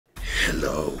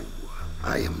Hello,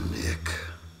 I am Nick.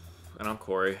 And I'm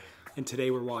Corey. And today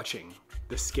we're watching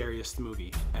the scariest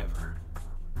movie ever,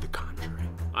 The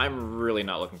Conjuring. I'm really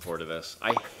not looking forward to this.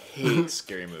 I hate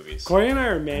scary movies. Corey and I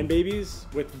are man babies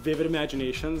with vivid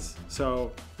imaginations,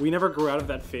 so we never grew out of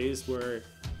that phase where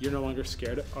you're no longer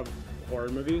scared of horror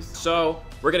movies. So,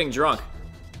 we're getting drunk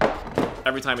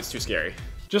every time it's too scary.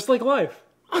 Just like life.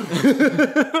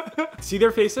 See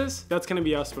their faces? That's gonna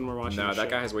be us when we're watching. No, that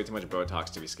guy has way too much Botox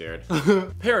to be scared.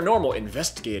 Paranormal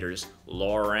investigators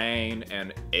Lorraine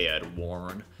and Ed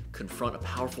Warren confront a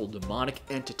powerful demonic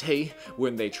entity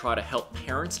when they try to help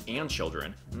parents and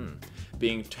children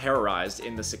being terrorized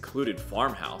in the secluded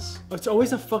farmhouse. It's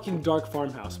always a fucking dark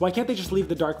farmhouse. Why can't they just leave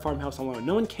the dark farmhouse alone?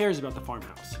 No one cares about the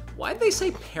farmhouse. Why'd they say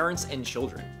parents and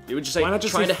children? You would just say, why not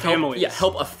just trying say to help, families? yeah,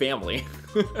 help a family.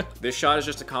 This shot is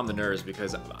just to calm the nerves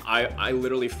because I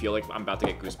literally feel like I'm about to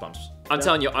get goosebumps. I'm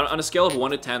telling you, on a scale of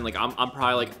 1 to 10, like I'm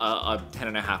probably like a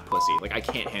 10.5 pussy. Like I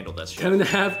can't handle this shit.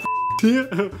 10.5.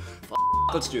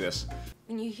 Let's do this.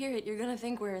 When you hear it, you're gonna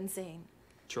think we're insane.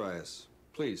 Try us,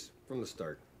 please, from the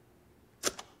start.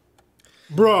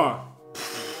 Bruh.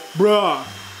 Bro.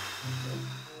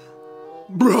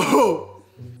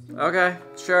 Okay,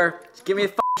 sure. Just give me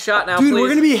a shot now, Dude, please. we're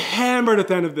gonna be hammered at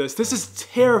the end of this. This is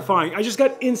terrifying. I just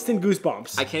got instant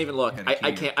goosebumps. I can't even look.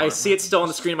 I can't. I see it still on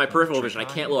the screen in my peripheral vision. I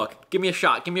can't look. Give me a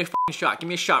shot. Give me a shot. Give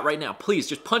me a shot right now. Please,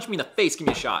 just punch me in the face. Give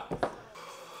me a shot.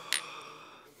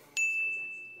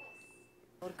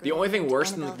 The only thing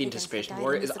worse than the anticipation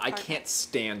for it is I can't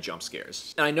stand jump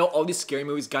scares. And I know all these scary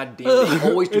movies, goddamn, they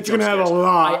always do It's jump gonna scares. have a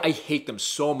lot. I hate them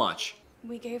so much.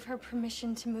 We gave her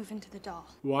permission to move into the doll.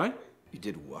 What? You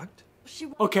did what?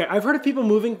 She Okay, I've heard of people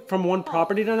moving from one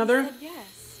property to another. said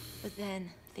yes, but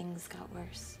then things got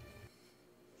worse.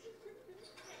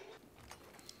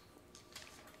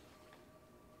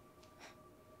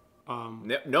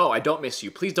 No, I don't miss you.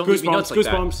 Please don't leave me notes like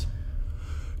that. Goosebumps.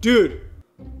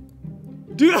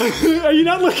 Dude, are you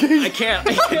not looking? I can't.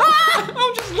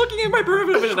 I'm just looking at my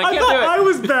peripheral vision. I can't do it. I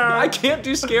was bad. I can't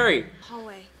do scary.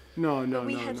 Hallway. No.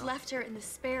 We had left her in the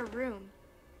spare room.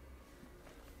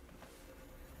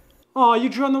 Oh, you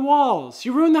drew on the walls.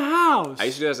 You ruined the house. I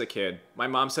used to do it as a kid. My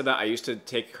mom said that I used to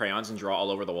take crayons and draw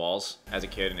all over the walls as a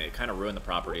kid, and it kind of ruined the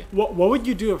property. What would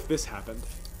you do if this happened?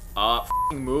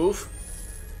 F***ing move.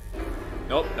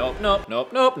 Nope.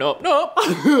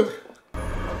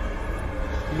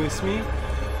 Miss me?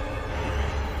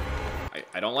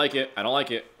 I don't like it. I don't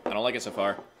like it so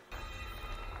far.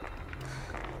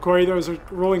 Corey, there was a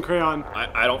rolling crayon.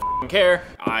 I don't f***ing care.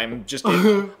 I'm just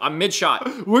I'm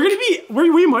mid-shot.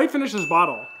 We might finish this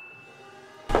bottle.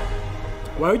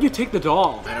 Why would you take the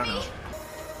doll? I don't know.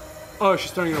 Oh,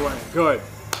 she's throwing it away. Good.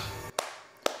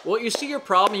 Well, you see your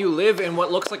problem. You live in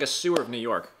what looks like a sewer of New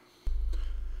York.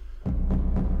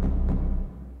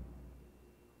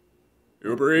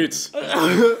 Uber Eats.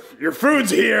 Your food's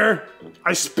here.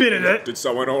 I spit in it. Did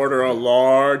someone order a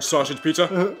large sausage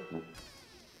pizza?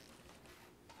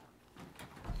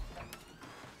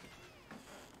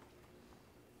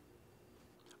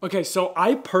 Okay, so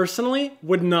I personally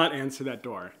would not answer that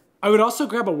door. I would also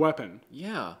grab a weapon.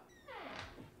 Yeah.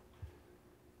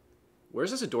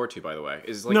 Where's this a door to, by the way?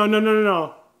 Is like No.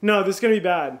 No, this is gonna be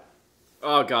bad.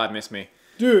 Oh God, miss me.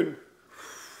 Dude.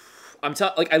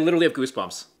 I literally have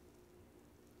goosebumps.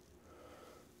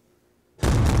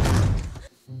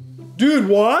 Dude,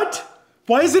 what?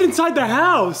 Why is it inside the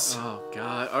house? Oh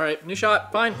God. All right, new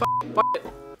shot. Fine. F it.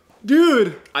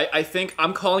 Dude. I think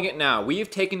I'm calling it now. We've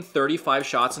taken 35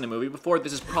 shots in a movie before.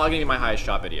 This is probably gonna be my highest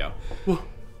shot video.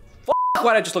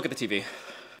 Why'd I just look at the TV?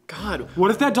 God. What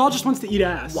if that doll just wants to eat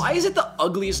ass? Why is it the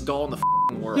ugliest doll in the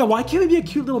world? Yeah, why can't it be a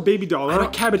cute little baby doll or a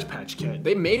Cabbage Patch Kid?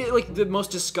 They made it like the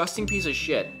most disgusting piece of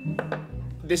shit.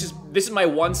 This is my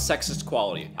one sexist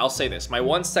quality. I'll say this. My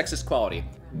one sexist quality.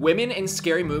 Women in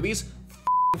scary movies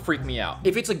freak me out.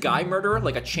 If it's a guy murderer,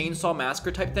 like a Chainsaw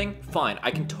Massacre type thing, fine,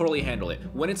 I can totally handle it.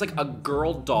 When it's like a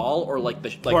girl doll or like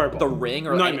the Ring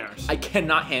or nightmares, I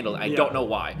cannot handle it. I don't know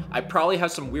why. I probably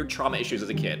have some weird trauma issues as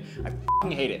a kid. I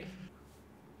hate it.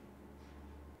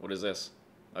 What is this?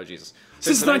 Oh Jesus.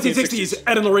 Since the 1960s,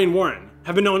 Ed and Lorraine Warren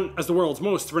have been known as the world's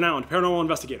most renowned paranormal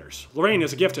investigators. Lorraine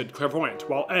is a gifted clairvoyant,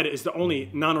 while Ed is the only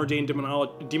non-ordained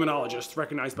demonologist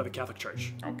recognized by the Catholic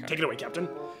Church. Okay. Take it away, Captain.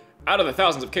 Out of the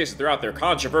thousands of cases throughout their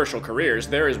controversial careers,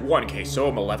 there is one case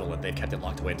so malevolent they've kept it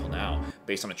locked away until now,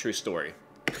 based on a true story.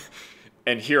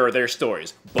 And here are their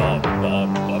stories. Bum,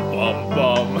 bum, bum, bum,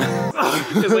 bum.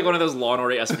 It's like one of those Law and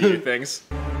Order SVU things.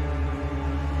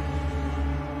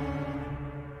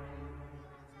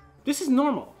 This is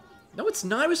normal. No, it's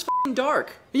not. It was f***ing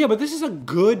dark. Yeah, but this is a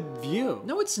good view.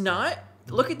 No, it's not.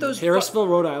 Look at those. Harrisville,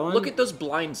 Rhode Island. Look at those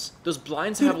blinds. Those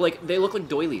blinds have like, they look like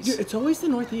doilies. Dude, it's always the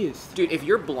Northeast. Dude, if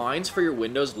your blinds for your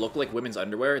windows look like women's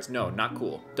underwear, it's not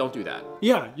cool. Don't do that.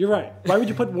 Yeah, you're right. Why would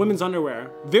you put women's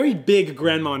underwear? Very big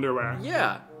grandma underwear.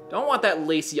 Yeah. Don't want that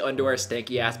lacy underwear,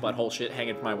 stanky ass butthole shit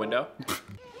hanging from my window.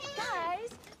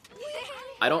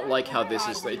 I don't like how this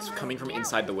is, it's coming from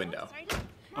inside the window.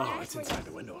 Oh, it's inside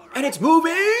the window already. And it's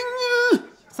moving!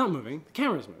 It's not moving. The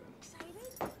camera's moving.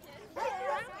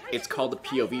 It's called a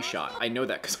POV shot. I know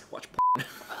that because I watch porn.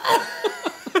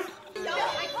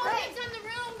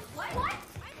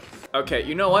 Okay,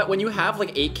 you know what? When you have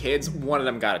like 8 kids, one of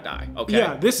them gotta die, okay?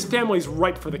 Yeah, this family's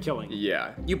ripe for the killing.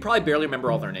 Yeah. You probably barely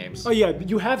remember all their names. Oh yeah,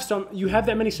 you have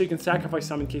that many so you can sacrifice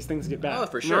some in case things get bad. Oh,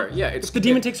 for sure. No? Yeah, if the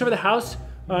demon takes over the house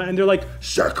and they're like,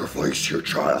 sacrifice your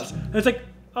child. And it's like,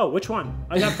 oh, which one?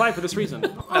 I got 5 for this reason.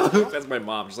 That's my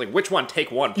mom. She's like, which one? Take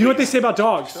one, please. You know what they say about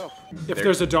dogs? If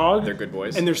there's a dog, they're good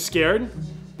boys. And they're scared,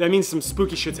 that means some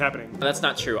spooky shit's happening. That's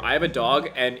not true. I have a dog,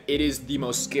 and it is the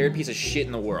most scared piece of shit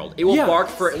in the world. It will bark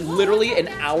for literally an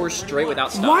hour straight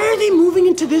without stopping. Why are they moving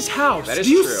into this house? That is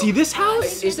Do you true. see this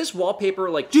house? Is this wallpaper,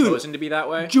 like, Dude, chosen to be that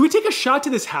way? Should we take a shot to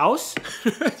this house?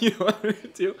 You know what to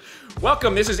do?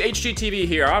 Welcome, this is HGTV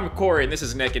here. I'm Corey, and this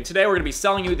is Nick, and today we're gonna be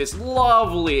selling you this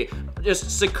lovely,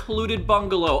 just secluded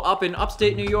bungalow up in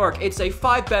upstate New York. It's a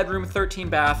 5-bedroom,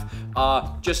 13-bath,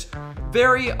 just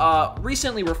very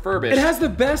recently refurbished. It has the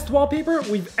best wallpaper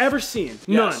we've ever seen.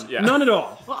 Yes, None. yeah. None at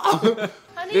all.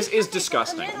 This is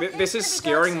disgusting. This is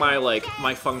scaring my, like,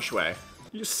 my feng shui.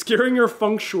 You're scaring your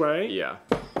feng shui. Yeah.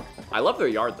 I love their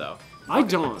yard, though. I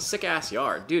don't. Sick ass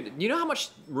yard. Dude, you know how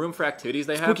much room for activities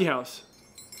they have? Spooky house.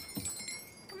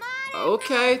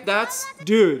 Okay, that's...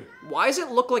 Dude. Why does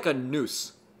it look like a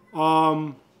noose?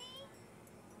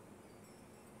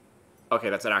 Okay,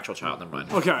 that's an actual child, never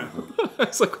mind. Okay.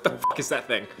 It's like, what the fuck is that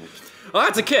thing? Oh,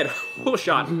 that's a kid. Cool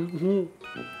shot.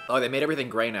 Oh, they made everything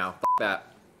gray now. F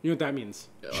that. You know what that means?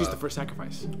 She's the first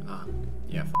sacrifice.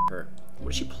 Yeah, f her. What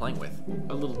is she playing with?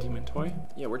 A little demon toy.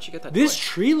 Yeah, where'd she get that This toy?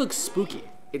 tree looks spooky.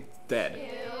 It's dead.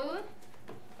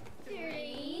 2,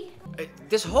 3.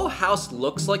 This whole house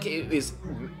looks like it is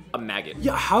a maggot.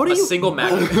 Yeah, how do A you... single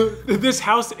maggot. This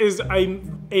house is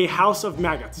a house of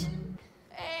maggots.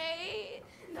 8,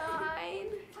 9,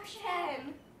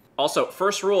 10. Also,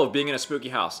 first rule of being in a spooky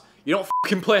house. You don't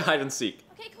fucking play hide and seek.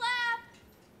 Okay, clap.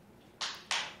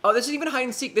 Oh, this isn't even hide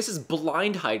and seek. This is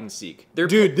blind hide and seek.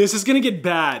 Dude, this is gonna get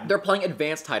bad. They're playing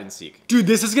advanced hide and seek. Dude,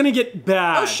 this is gonna get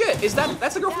bad. Oh shit,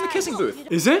 that's the girl from the kissing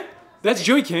booth. Is it? That's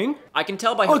Joey King? I can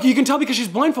tell by her, Oh, you can tell because she's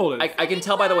blindfolded. I can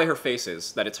tell by the way her face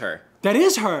is that it's her. That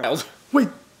is her. Wait.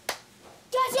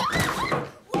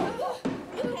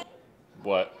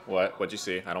 What'd you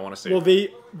see? I don't want to see. Well,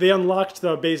 they unlocked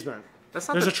the basement. That's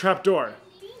not There's a trap door.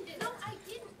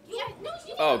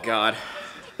 Oh god.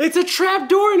 It's a trap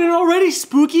door in an already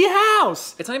spooky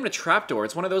house. It's not even a trap door.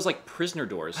 It's one of those like prisoner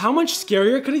doors. How much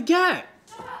scarier could it get?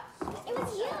 It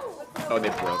was you. Oh, they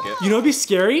broke it. You know, it'd be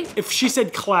scary if she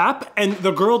said clap and the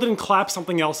girl didn't clap,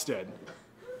 something else did.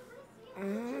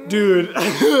 Dude,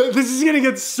 this is gonna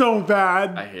get so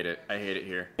bad. I hate it. I hate it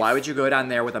here. Why would you go down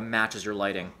there with a match as your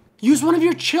lighting? Use one of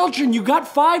your children. You got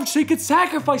 5, so you could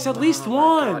sacrifice at least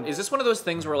one. God. Is this one of those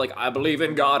things where like, I believe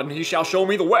in God and he shall show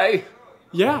me the way?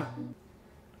 Yeah.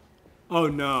 Oh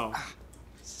no.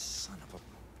 Son of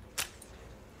a...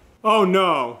 Oh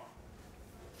no.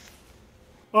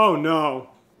 Oh no.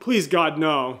 Please God,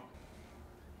 no.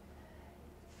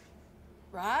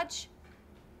 Raj?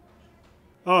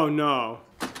 Oh no.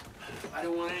 I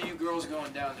don't want any of you girls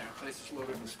going down there. The place is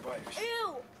loaded with spiders.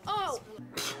 Ew. Oh.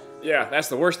 Yeah, that's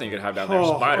the worst thing you could have down there.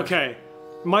 Oh, Spiders. okay.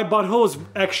 My butthole is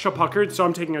extra puckered, so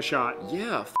I'm taking a shot.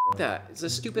 Yeah, f that. It's a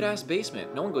stupid ass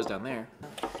basement. No one goes down there.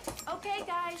 Okay,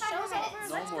 guys, show's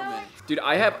over. Let's go. Dude,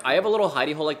 I have a little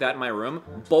hidey hole like that in my room,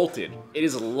 bolted. It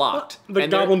is locked. The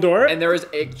And goblin door? And there is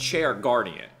a chair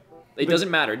guarding it. It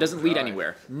doesn't matter. It doesn't lead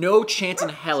anywhere. No chance in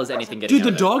hell is anything getting Dude, the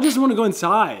out of dog doesn't want to go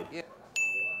inside.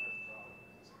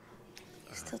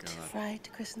 Still too fried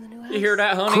to christen the new house? there. You hear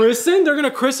that, honey? Christen? They're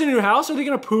gonna christen a new house? Are they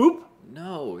gonna poop?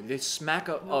 No, they smack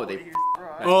up. Oh, they.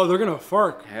 Oh, they're gonna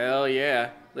fart. Hell yeah.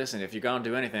 Listen, if you're gonna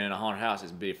do anything in a haunted house,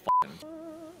 it's be f***ing.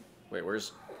 Wait,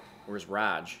 where's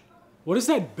Raj? What is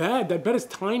that bed? That bed is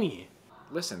tiny.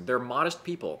 Listen, they're modest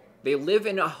people. They live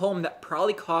in a home that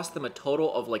probably cost them a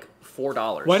total of like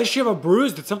 $4. Why does she have a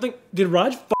bruise? Did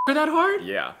Raj fuck her that hard?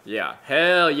 Yeah, yeah.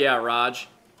 Hell yeah, Raj.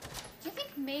 Do you think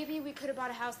maybe we could have bought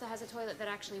a house that has a toilet that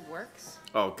actually works?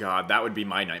 Oh god, that would be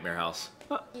my nightmare house.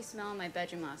 You smell in my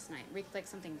bedroom last night. Reeked like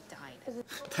something died.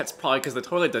 That's probably because the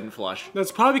toilet didn't flush.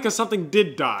 That's probably because something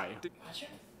did die.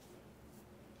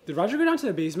 Did Roger go down to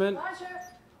the basement?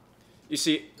 You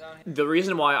see, the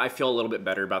reason why I feel a little bit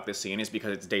better about this scene is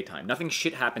because it's daytime. Nothing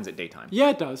shit happens at daytime. Yeah,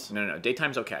 it does. No.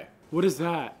 Daytime's okay. What is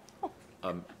that?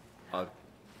 A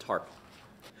tarp.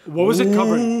 What was it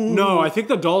covering? No, I think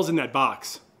the doll's in that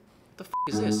box. What the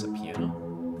f is this? A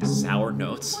piano? Sour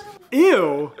notes?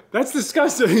 Ew, that's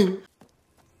disgusting.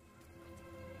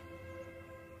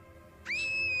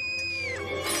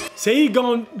 Say he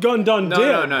done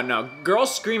dead. No.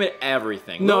 Girls scream at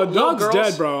everything. No, Little dog's girls-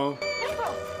 dead, bro.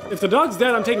 If the dog's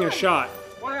dead, I'm taking a shot.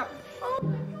 What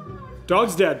happened?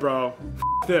 Dog's dead, bro.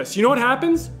 F this. You know what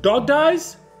happens? Dog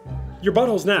dies, your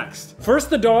butthole's next. First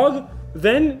the dog,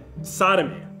 then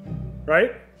sodomy.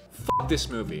 Right? Fuck this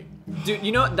movie. Dude,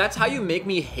 you know, that's how you make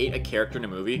me hate a character in a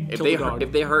movie. If Kill they the dog.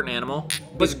 if they hurt an animal.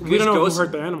 But we don't know who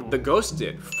hurt the animal. The ghost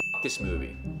did. Fuck this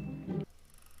movie.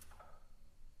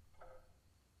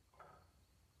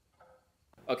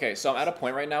 Okay, so I'm at a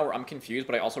point right now where I'm confused,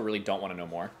 but I also really don't want to know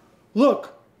more.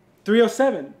 Look,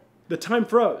 3:07. The time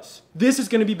froze. This is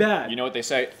gonna be bad. You know what they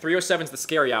say? 3:07's the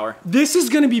scary hour. This is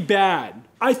gonna be bad.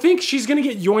 I think she's gonna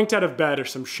get yoinked out of bed or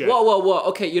some shit. Whoa.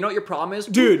 Okay, you know what your problem is?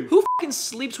 Dude. Who fucking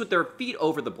sleeps with their feet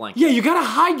over the blanket? Yeah, you gotta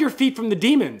hide your feet from the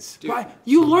demons. Why?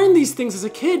 You learn these things as a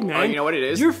kid, man. Oh, you know what it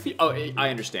is? Your feet. Oh, I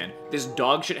understand. This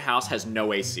dog shit house has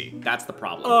no AC. That's the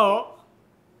problem. Oh.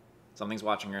 Something's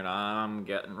watching her and I'm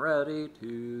getting ready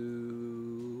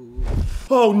to...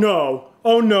 Oh no.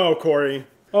 Oh no, Corey.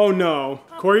 Oh no.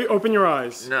 Corey, open your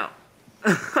eyes. No.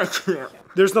 I can't.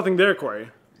 There's nothing there, Corey.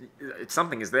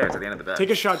 Something is there. It's at the end of the bed. Take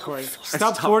a shot, Corey.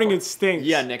 Stop farting, it stinks.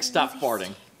 Yeah, Nick, stop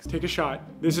farting. Take a shot.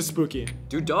 This is spooky.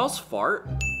 Do dolls fart?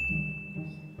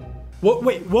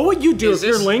 Wait, what would you do Is if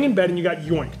you're this- laying in bed and you got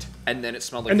yoinked? And then it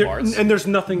smelled like farts? And there's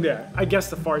nothing there. I guess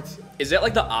the farts. Is that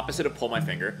like the opposite of pull my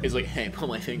finger? Is like, hey, pull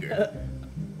my finger.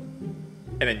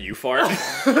 And then you fart?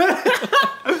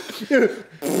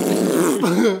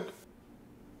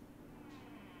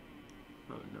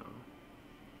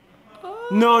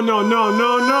 No.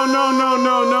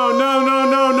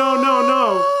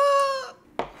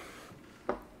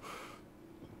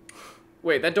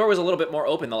 Wait, that door was a little bit more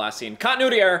open the last scene.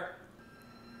 Continuity error!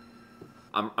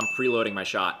 I'm preloading my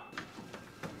shot.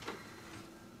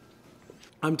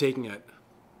 I'm taking it.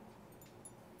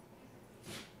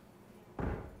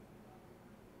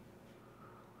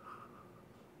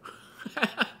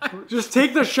 Just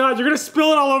take the shot. You're gonna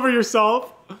spill it all over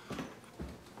yourself.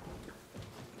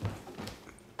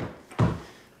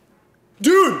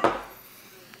 Dude!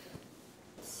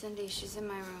 Cindy, she's in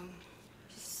my room.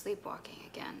 She's sleepwalking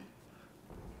again.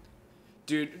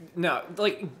 Dude, no,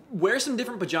 like, wear some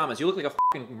different pajamas. You look like a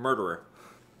fucking murderer.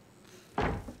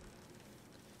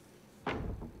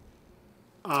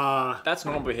 That's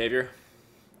normal behavior.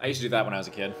 I used to do that when I was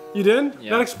a kid. You did?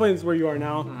 Yeah. That explains where you are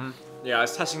now. Yeah, I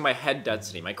was testing my head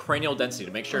density, my cranial density,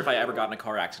 to make sure if I ever got in a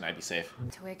car accident, I'd be safe.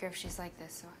 To wake her if she's like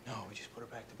this. So No, we just put her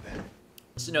back to bed.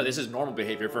 So, no, this is normal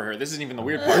behavior for her. This isn't even the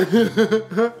weird part.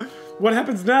 What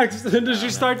happens next? Does she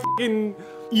start fucking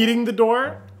eating the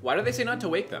door? Why do they say not to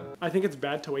wake them? I think it's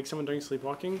bad to wake someone during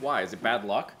sleepwalking. Why? Is it bad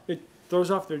luck? It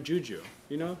throws off their juju,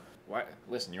 you know? Why?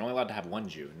 Listen, you're only allowed to have one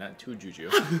Jew, not two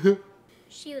juju.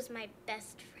 She was my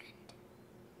best friend.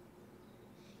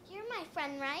 You're my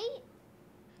friend, right?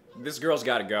 This girl's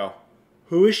gotta go.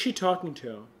 Who is she talking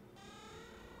to?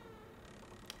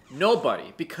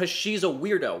 Nobody, because she's a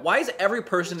weirdo. Why is every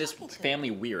person in this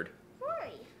family weird?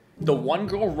 Rory. The one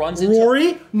girl runs into...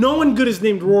 Rory? No one good is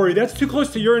named Rory. That's too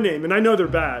close to your name, and I know they're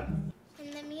bad.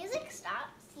 When the music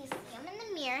stops, you see him in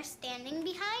the mirror standing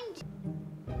behind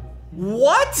you.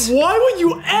 What? Why would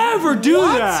you ever do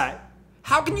What? that?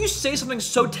 How can you say something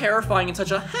so terrifying in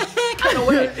such a kind of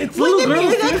way? It's little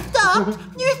girls. stopped,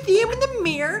 you see him in the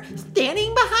mirror,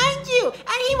 standing behind you,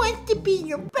 and he wants to be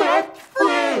your best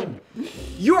friend.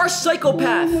 You are a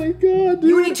psychopath. Oh my god, dude.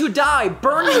 You need to die.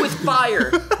 Burn you with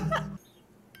fire.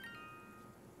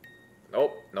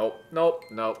 Nope.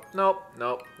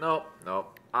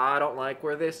 I don't like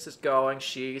where this is going.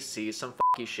 She sees some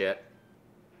fucky shit.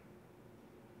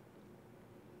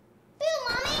 Boo,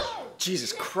 Mommy!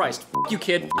 Jesus Christ. Fuck you,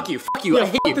 kid. Fuck you. Yeah, I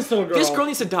hate fuck you. this little girl. This girl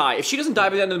needs to die. If she doesn't die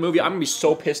by the end of the movie, I'm gonna be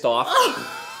so pissed off.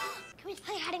 Can we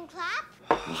play hide and clap?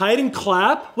 Hide and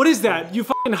clap? What is that? You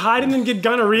fucking hide and then get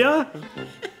gonorrhea?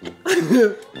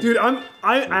 Dude, I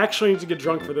actually need to get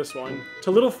drunk for this one.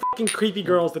 To little fucking creepy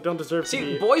girls that don't deserve to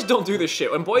See, be. boys don't do this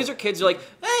shit. When boys are kids, you're like,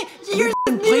 hey, here's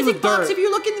the play with music box. dirt. If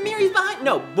you look in the mirror, he's behind.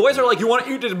 No, boys are like, you want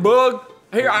to eat this bug?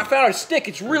 Here, I found a stick.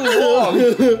 It's really long.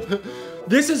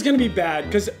 This is gonna be bad,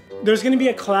 because there's gonna be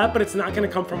a clap, but it's not gonna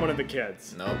come from one of the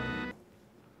kids. No.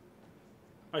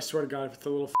 I swear to God, if it's a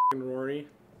little fucking Rory.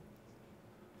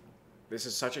 This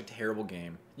is such a terrible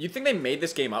game. You think they made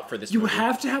this game up for this You movie?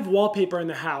 have to have wallpaper in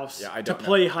the house to know.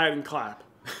 play hide and clap.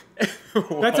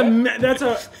 That's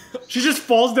a. She just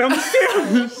falls down the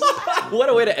stairs. What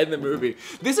a way to end the movie.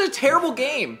 This is a terrible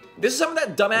game. This is some of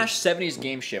that dumbass 70s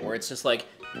game shit where it's just like,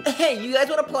 hey, you guys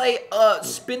want to play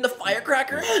spin the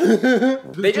firecracker?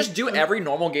 They just do every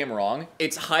normal game wrong.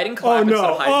 It's hide and clap instead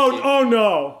of hide and seek. Oh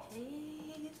no.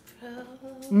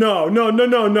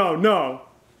 No.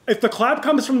 If the clap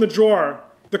comes from the drawer,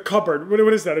 the cupboard, what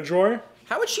is that, a drawer?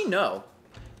 How would she know?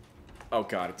 Oh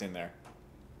god, it's in there.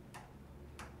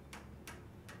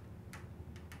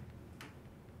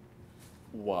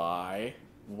 Why?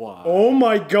 Why? Oh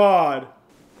my god.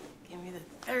 Give me the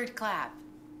third clap.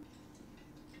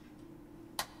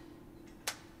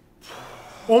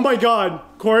 Oh my god.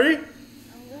 Corey? I'm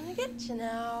gonna get you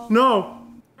now. No.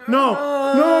 No.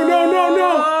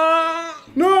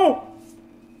 No.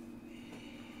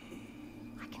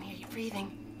 I can hear you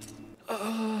breathing.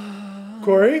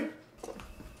 Corey?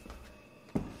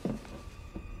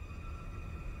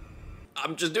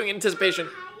 I'm just doing anticipation.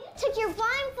 Took your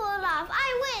blindfold off.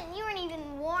 I went. You weren't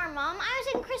even warm, Mom. I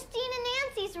was in Christine and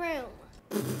Nancy's room.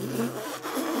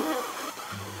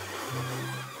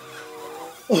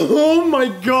 Oh my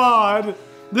god.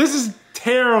 This is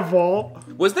terrible.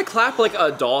 Was the clap like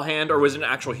a doll hand or was it an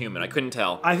actual human? I couldn't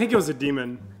tell. I think it was a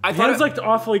demon. I thought Hands it- looked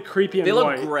awfully creepy and They look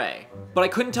white. gray, but I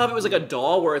couldn't tell if it was like a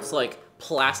doll where it's like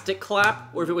plastic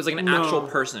clap or if it was like an actual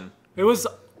person. It was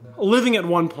living at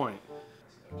one point.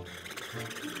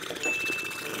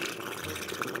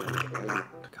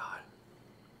 God.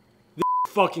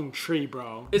 Fucking tree,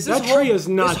 bro. Is this that tree is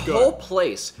not this good. whole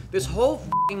place, this whole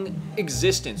fucking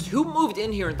existence, who moved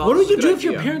in here and thought What this would you was a do good if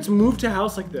your idea? parents moved to a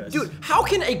house like this? Dude, how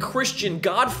can a Christian,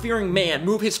 God-fearing man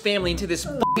move his family into this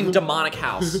fucking demonic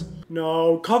house?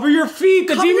 No, cover your feet.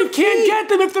 The Cover demon your can't feet. get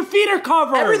them if the feet are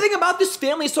covered. Everything about this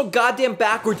family is so goddamn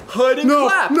backwards. Hide and No,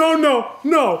 clap.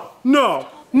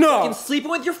 no. And sleeping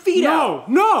with your feet out.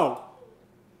 No.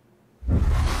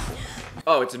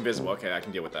 Oh, it's invisible. Okay, I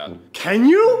can deal with that. Can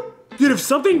you? Dude, if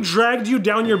something dragged you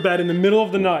down your bed in the middle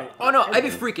of the night. Oh no, I'd be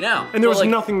freaking out. And there But, was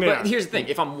nothing there. But here's the thing: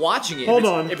 if I'm watching it, Hold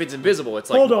on. if it's invisible, it's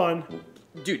like, Hold on.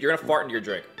 dude, you're gonna fart into your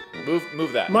drink.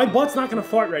 Move that. My butt's not gonna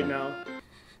fart right now.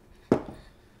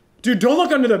 Dude, don't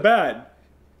look under the bed.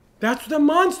 That's what the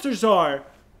monsters are.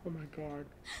 Oh my god.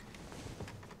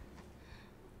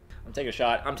 I'm taking a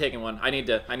shot. I'm taking one. I need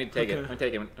to take it.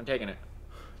 Okay. I'm taking it.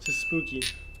 It's just spooky.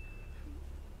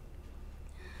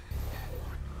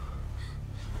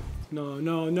 No,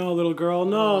 little girl,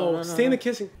 no. Stay in the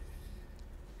kissing.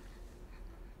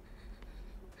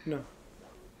 No.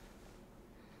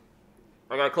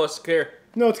 I got close to clear.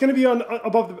 No, it's gonna be on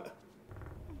above the.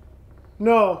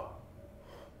 No.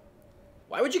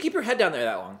 Why would you keep your head down there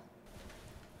that long?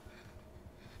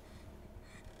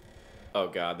 Oh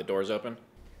god, the door's open.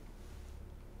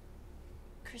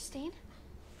 Christine?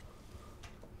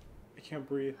 I can't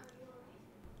breathe.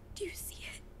 Do you see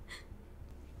it?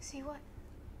 See what?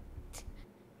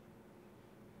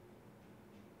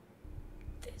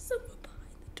 There's someone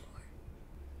behind the door.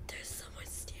 There's someone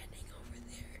standing over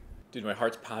there. Dude, my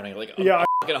heart's pounding like Yeah.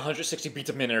 fucking 160 beats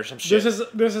a minute or some shit.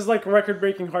 This is like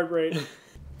record-breaking heart rate.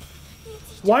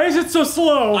 Why is it so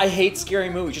slow? I hate scary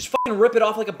movies. Just fucking rip it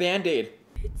off like a band-aid.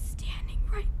 It's standing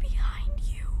right behind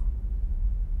you.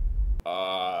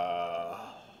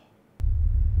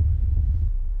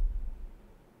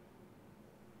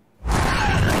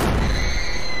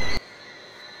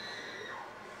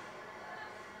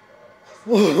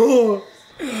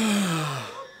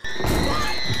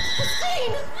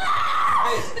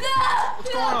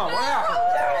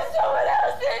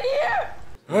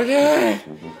 Okay,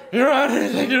 you're out here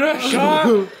taking a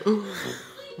shot.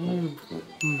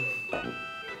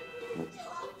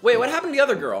 Wait, what happened to the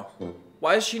other girl?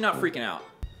 Why is she not freaking out?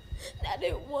 That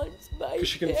it was my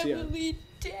she couldn't see it. family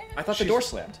dead. I thought the door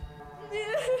slammed.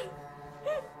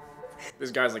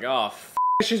 This guy's like, oh,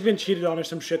 She's been cheated on or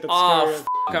some shit that's oh, scary.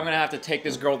 I'm gonna have to take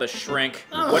this girl to shrink.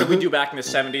 What did we do back in the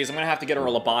 70s? I'm gonna have to get her a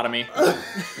lobotomy.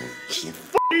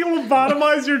 You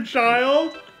lobotomize your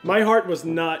child? My heart was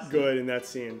not good in that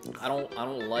scene. I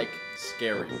don't like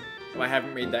scary. If I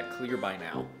haven't made that clear by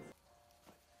now.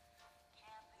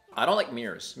 I don't like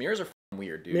mirrors. Mirrors are f***ing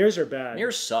weird, dude. Mirrors are bad.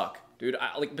 Mirrors suck. Dude,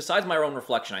 like, besides my own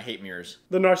reflection, I hate mirrors.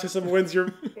 The narcissism wins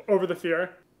your over the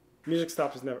fear. Music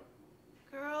stops is never.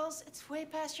 Girls, it's way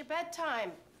past your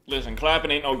bedtime. Listen,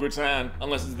 clapping ain't no good sign.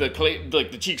 Unless it's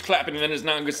the cheeks clapping, and then it's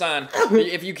not a good sign.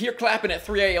 If you hear clapping at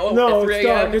 3 a.m., No, at 3 it's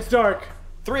dark. a.m., It's dark.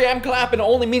 3 a.m. clapping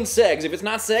only means sex. If it's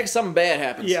not sex, something bad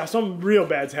happens. Yeah, some real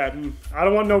bad's happening. I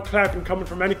don't want no clapping coming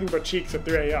from anything but cheeks at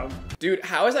 3 a.m. Dude,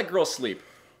 how is that girl asleep?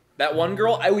 That one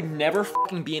girl, I would never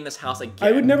fucking be in this house again.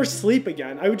 I would never sleep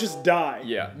again. I would just die.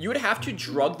 Yeah, you would have to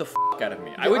drug the fuck out of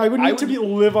me. I would need to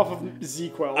live off of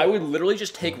Z-Quil. I would literally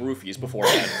just take roofies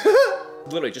beforehand.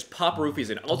 Literally, just pop roofies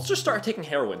in. I'll just start taking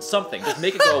heroin. Something. Just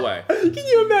make it go away. Can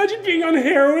you imagine being on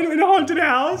heroin in a haunted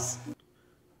house?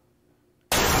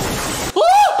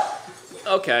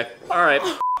 Okay. Alright.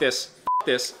 This.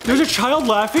 This. There's a child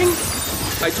laughing?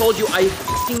 I told you I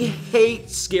fucking hate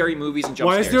scary movies and jump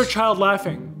Why scares. is there a child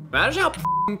laughing? Imagine how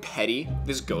fucking petty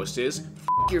this ghost is.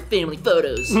 F your family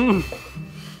photos.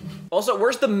 Also,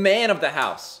 where's the man of the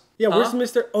house? Yeah, where's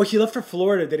Mr. Oh, he left for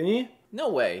Florida, didn't he? No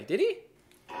way. Did he?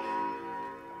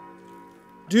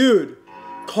 Dude,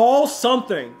 call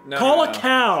something. No, call no, a no.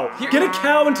 cow. Get a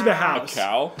cow into the house. A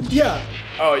cow? Yeah.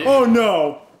 Oh, yeah. Oh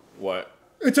no. What?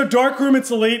 It's a dark room,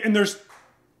 it's late, and there's...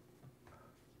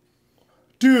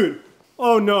 Dude.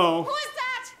 Oh no. Who is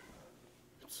that?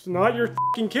 It's not your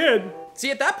fucking kid. See,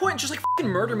 at that point, just like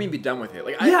fucking murder me and be done with it.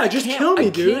 Like, Yeah, I just can't- kill me, I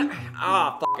dude. can't-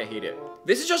 Ah, fuck, I hate it.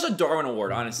 This is just a Darwin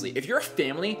Award, honestly. If you're a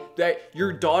family that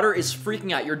your daughter is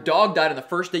freaking out, your dog died on the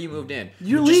first day you moved in,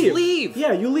 You just leave. leave.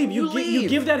 Yeah, you leave. You leave.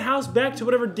 give that house back to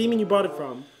whatever demon you bought it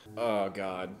from. Oh,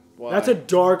 God. Why? That's a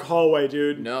dark hallway,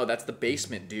 dude. No, that's the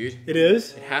basement, dude. It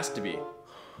is? It has to be.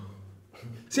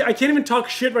 See, I can't even talk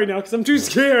shit right now because I'm too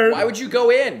scared. Why would you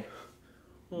go in?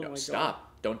 Oh No, my stop. God.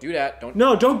 Don't do that. Don't.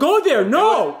 No, don't go there.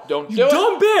 No. Don't you do it.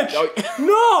 dumb bitch. No.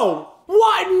 No.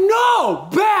 What? No.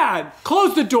 Bad.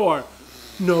 Close the door.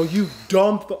 No, you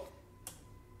dumb.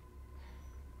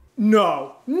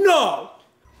 No. No.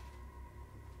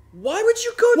 Why would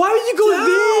you go? Why would you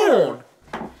go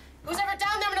there? Who's ever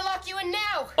down there? I'm gonna lock you in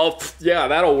now. Oh, yeah,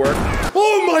 that'll work.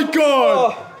 Oh my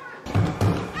God.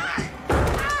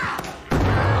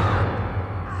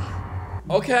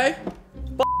 Okay.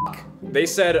 They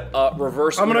said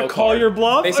reverse. I'm gonna Uno call card. your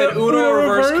bluff. They said Uno Uno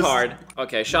reverse reverse? card.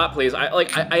 Okay, shot please. I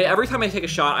every time I take a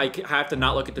shot, I have to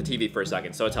not look at the TV for a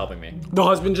second, so it's helping me. The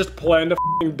husband just planned a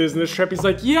f***ing business trip. He's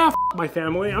like, yeah, f my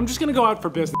family. I'm just gonna go out for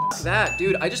business. That,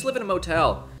 dude, I just live in a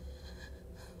motel.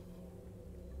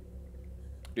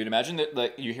 Dude, imagine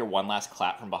that you hear one last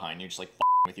clap from behind you, just like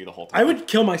with you the whole time. I would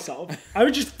kill myself. I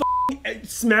would just f***ing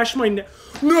smash my neck.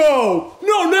 No,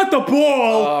 no, not the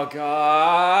ball. Oh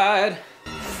God.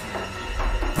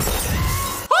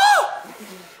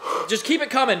 Just keep it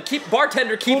coming.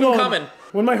 Bartender, keep Hold them on. coming.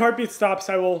 When my heartbeat stops,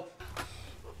 I will.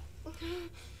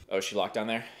 Oh, is she locked down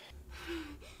there?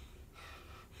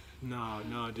 No,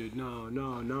 dude, no,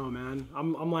 man.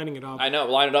 I'm lining it up. I know,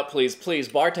 line it up, please. Please,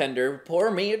 bartender,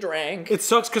 pour me a drink. It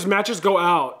sucks because matches go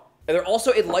out. And they're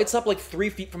also, it lights up like 3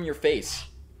 feet from your face.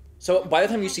 So by the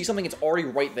time you see something, it's already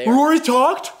right there. We already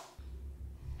talked?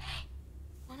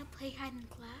 Wanna play hide and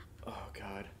clap? Oh,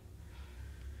 God.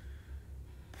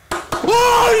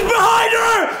 Oh, he's behind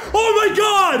her! Oh my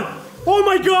God! Oh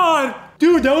my God!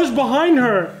 Dude, that was behind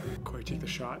her. Corey, take the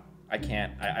shot. I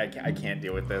can't. I can't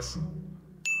deal with this.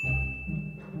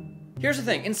 Here's the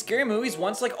thing, in scary movies,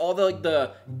 once like all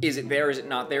the is it there, is it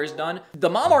not there is done, the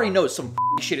mom already knows some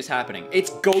shit is happening. It's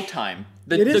go time.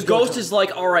 The ghost is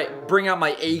like, all right, bring out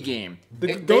my A game.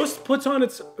 The ghost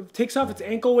takes off its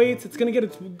ankle weights. It's gonna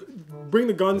bring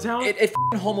the guns out. It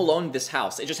f***ing Home Alone this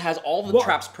house. It just has all the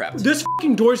traps prepped. This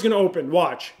f***ing door's gonna open.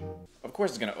 Watch. Of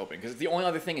course it's gonna open, because it's the only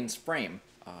other thing in frame.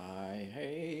 I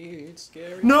hate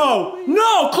scary. No!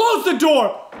 No! Close the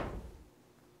door!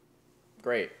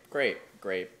 Great.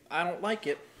 I don't like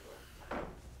it.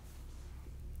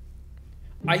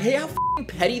 I hate how f***ing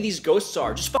petty these ghosts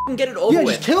are. Just f***ing get it over Yeah,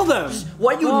 with. just kill them.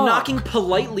 Why are you knocking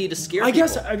politely to scare I people?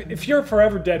 guess if you're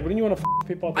forever dead, wouldn't you want to f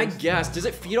people up? I guess. Does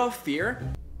it feed off fear?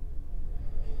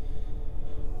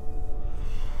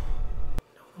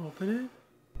 Open it.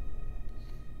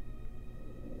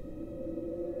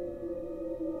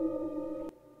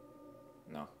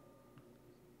 No.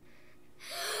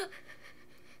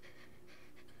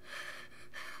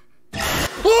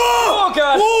 Oh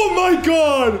God! Oh my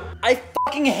God! I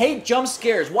fucking hate jump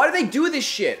scares. Why do they do this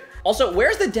shit? Also,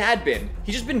 where's the dad been?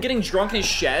 He's just been getting drunk in his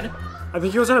shed? I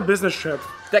think he was on a business trip.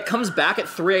 That comes back at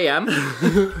 3 a.m.?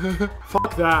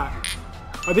 Fuck that.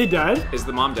 Are they dead? Is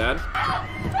the mom dead?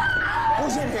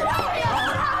 Who's in here?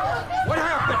 What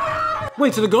happened?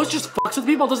 Wait, so the ghost just fucks with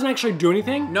people? Doesn't actually do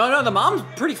anything? No, the mom's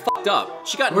pretty fucked up.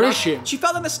 She got Where is knocked- she? She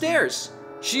fell down the stairs.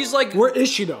 She's like Where is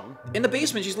she though? in the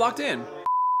basement. She's locked in.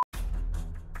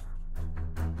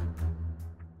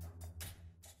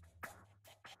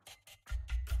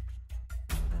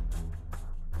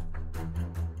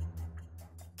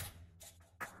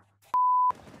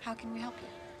 How can we help you?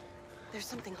 There's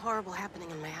something horrible happening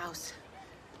in my house.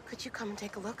 Could you come and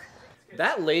take a look?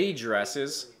 That lady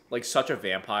dresses like such a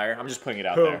vampire. I'm just putting it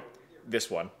out Who? there. This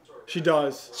one. She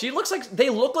does. She looks like, they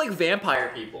look like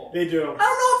vampire people. They do. I don't know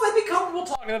if I'd be comfortable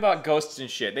talking about ghosts and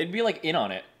shit. They'd be like in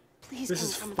on it. Please This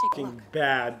is come and take a fucking look.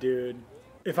 bad, dude.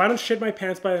 If I don't shit my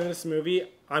pants by the end of this movie,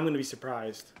 I'm gonna be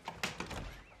surprised.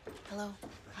 Hello.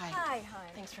 Hi. Hi, hi.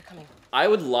 Thanks for coming. I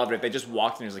would love it if they just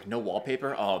walked in and was like, no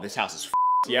wallpaper? Oh, this house is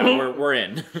yeah, we're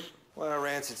in. Well, our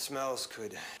rancid smells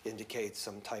could indicate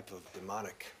some type of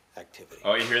demonic activity.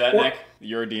 Oh, you hear that, What? Nick?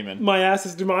 You're a demon. My ass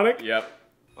is demonic? Yep.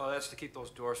 Well, that's to keep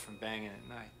those doors from banging at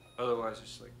night. Otherwise,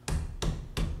 it's like...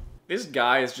 This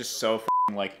guy is just so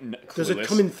f***ing like clueless. Does it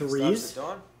come in Stops threes? at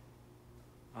dawn?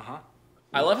 Uh-huh.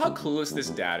 I love how clueless this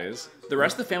dad is. The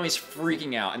rest of the family's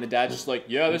freaking out, and the dad's just like,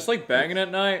 yeah, there's like banging at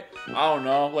night. I don't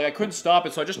know, like I couldn't stop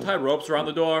it, so I just tied ropes around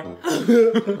the door.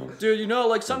 Dude, you know,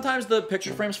 like sometimes the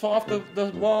picture frames fall off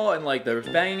the wall, and like there's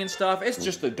banging and stuff. It's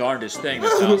just the darndest thing,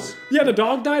 this house. Yeah, the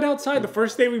dog died outside the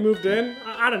first day we moved in.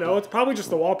 I don't know, it's probably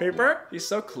just the wallpaper. He's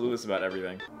so clueless about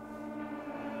everything.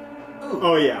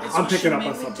 Oh yeah, I'm picking up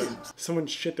on something. Someone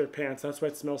shit their pants, that's why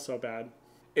it smells so bad.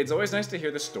 It's always nice to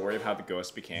hear the story of how the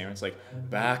ghost became. It's like,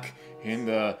 back in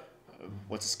the,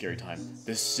 what's a scary time?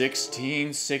 The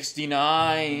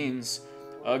 1669s.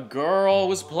 A girl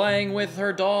was playing with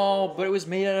her doll, but it was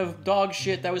made out of dog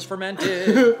shit that was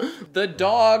fermented. The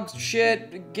dog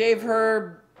shit gave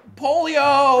her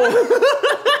polio.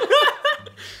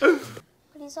 But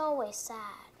he's always sad.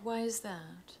 Why is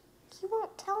that? He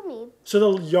won't tell me.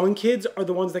 So the young kids are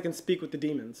the ones that can speak with the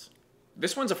demons.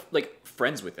 This one's like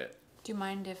friends with it. Do you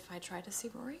mind if I try to see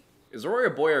Rory? Is Rory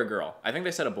a boy or a girl? I think they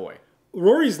said a boy.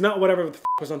 Rory's not whatever the f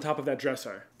was on top of that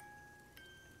dresser.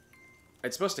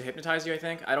 It's supposed to hypnotize you, I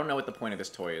think. I don't know what the point of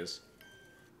this toy is.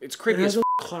 It's creepy as a f.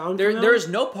 clown. There is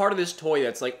no part of this toy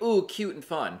that's like, ooh, cute and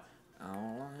fun.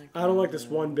 I don't like this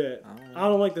one bit. I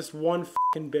don't like this one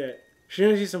f***ing bit. She's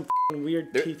gonna see some f***ing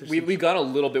weird teeth or something. We've gone a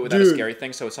little bit without a Dude. scary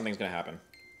thing, so something's gonna happen.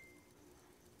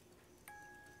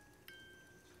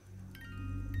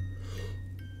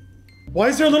 Why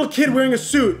is there a little kid wearing a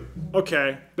suit?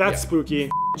 Okay, that's spooky.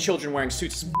 Children wearing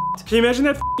suits. Can you imagine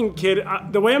that f***ing kid?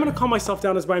 The way I'm gonna calm myself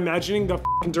down is by imagining the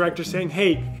f***ing director saying,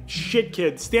 hey, shit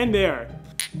kid, stand there.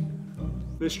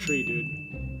 This tree,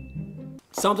 dude.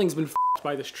 Something's been f***ed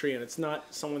by this tree and it's not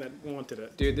someone that wanted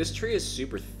it. Dude, this tree is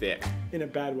super thick. In a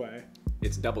bad way.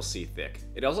 It's double C thick.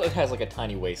 It also has like a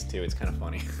tiny waist too. It's kind of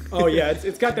funny. Oh yeah,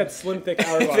 it's got that slim, thick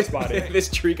hourglass body. This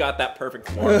tree got that perfect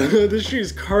form. This tree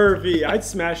is curvy. I'd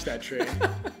smash that tree.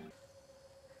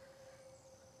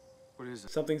 What is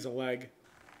it? Something's a leg.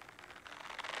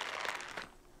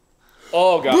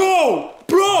 Oh god.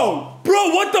 Bro,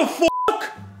 what the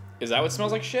fuck? Is that what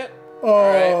smells like shit? Oh.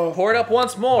 Alright, pour it up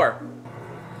once more.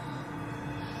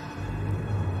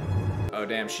 Oh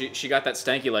damn, she got that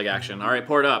stanky leg action. Alright,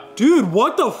 pour it up. Dude,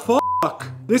 what the fuck?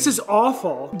 This is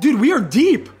awful. Dude, we are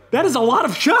deep. That is a lot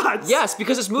of shots. Yes,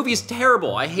 because this movie is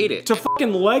terrible. I hate it. To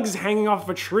fucking legs hanging off of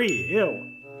a tree.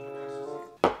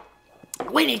 Ew.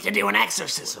 We need to do an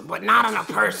exorcism, but not on a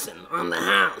person, on the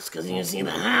house. Because you see, the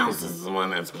house is the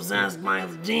one that's possessed by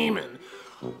the demon.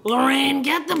 Lorraine,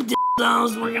 get the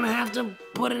dildos. We're gonna have to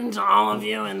put it into all of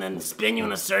you and then spin you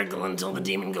in a circle until the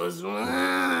demon goes,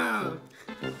 "Ah."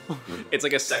 It's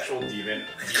like a sexual deviant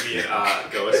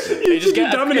ghost. You just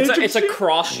get it's a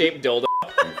cross-shaped dildo.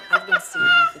 I've been seeing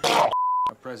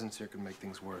Our presence here could make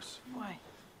things worse. Why?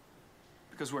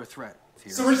 Because we're a threat. to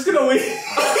your- So we're just gonna leave.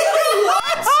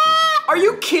 What? Are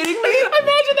you kidding me?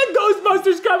 Imagine the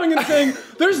Ghostbusters coming and saying,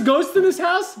 there's ghosts in this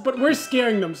house, but we're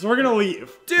scaring them, so we're gonna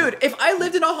leave. Dude, if I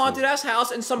lived in a haunted ass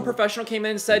house and some professional came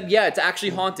in and said, yeah, it's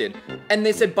actually haunted, and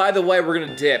they said, by the way, we're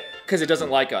gonna dip because it doesn't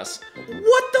like us.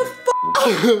 What the fuck?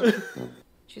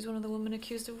 She's one of the women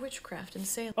accused of witchcraft in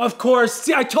Salem. Of course.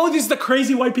 See, I told you this is the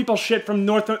crazy white people shit from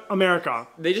North America.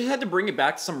 They just had to bring it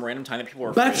back to some random time that people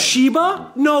were afraid of.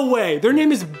 Bathsheba? No way. Their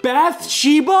name is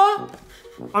Bathsheba?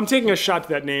 I'm taking a shot to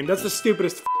that name. That's the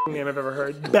stupidest f***ing name I've ever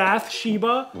heard.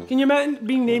 Bathsheba? Can you imagine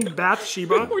being named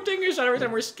Bathsheba? We're taking a shot every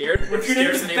time we're scared. We're If your scared name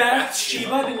of is the name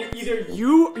Bathsheba, then you're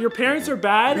either your parents are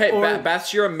bad, Hey, or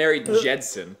Bathsheba married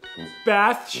Jedson.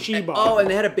 Bathsheba. Oh, and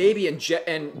they had a baby, and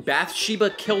Bathsheba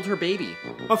killed her baby.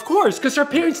 Of course, because her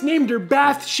parents named her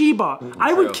Bathsheba.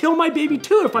 I would True. kill my baby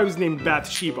too if I was named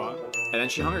Bathsheba. And then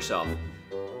she hung herself.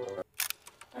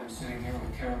 I'm sitting here with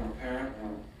a caring parent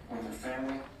with a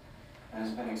family that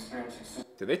has been experiencing...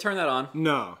 Did they turn that on?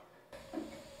 No. Go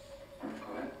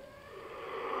ahead.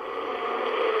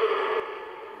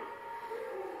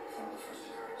 From the first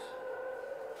occurrence.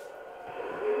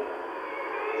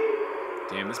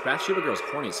 Damn, this Bathsheba girl's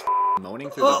horny as moaning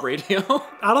through the radio.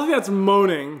 I don't think that's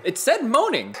moaning. It said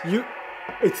moaning. You...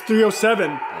 It's 307.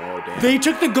 Oh, damn. They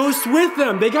took the ghost with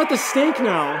them. They got the stake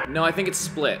now. No, I think it's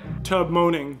split. Tub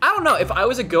moaning. I don't know. If I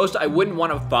was a ghost, I wouldn't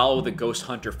want to follow the ghost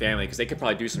hunter family because they could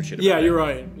probably do some shit about Yeah, it. you're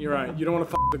right. You're right. You don't want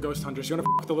to fuck the ghost hunters. You want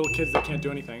to fuck the little kids that can't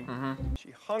do anything.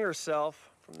 She hung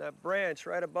herself from that branch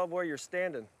right above where you're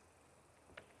standing.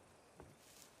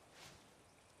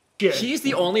 Shit. He's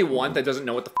the only one that doesn't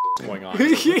know what the is going on.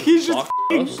 He's just Fuck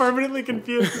f***ing ghosts. permanently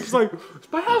confused. He's like,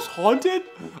 is my house haunted?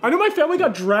 I know my family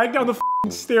got dragged down the f***ing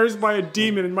stairs by a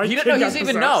demon and my He kid doesn't, he got doesn't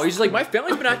even possessed. know. He's like, my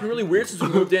family's been acting really weird since we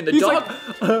moved in. The He's dog,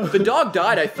 like, the dog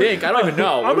died, I think. I don't even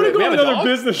know. I'm gonna We go on have a another dog?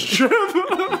 business trip.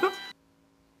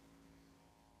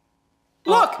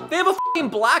 Look, they have a fucking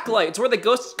black light. It's where the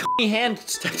ghost's hand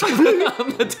stepped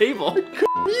on the table.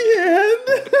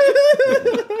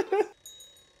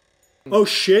 Oh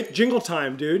shit, jingle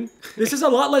time, dude. This is a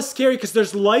lot less scary because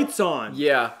there's lights on.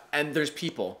 Yeah, and there's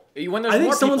people. When there's I think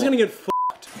more someone's people, gonna get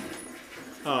f***ed.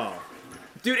 Oh.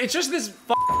 Dude, it's just this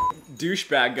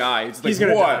douchebag guy. It's like, He's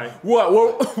gonna what? die.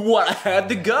 What? I had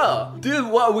to go. Dude,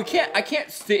 what? I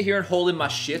can't sit here and hold in my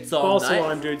shits all False night.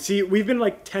 alarm, dude. See, we've been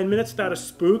like 10 minutes without a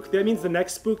spook. That means the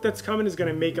next spook that's coming is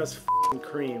gonna make us f***ing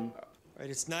cream.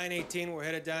 Right, it's 9:18. We're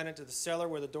headed down into the cellar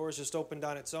where the doors just opened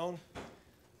on its own.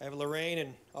 I have Lorraine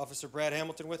and Officer Brad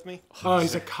Hamilton with me. Oh,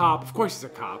 he's a cop. Of course he's a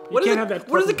cop. You What can't is have that.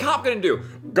 What is the cop gonna do?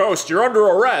 Ghost, you're under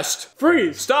arrest.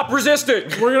 Freeze! Stop resisting.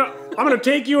 I'm gonna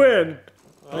take you in.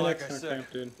 Well, like I said,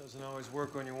 it doesn't always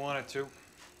work when you want it to.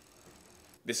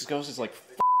 This ghost is like,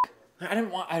 I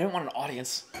didn't want an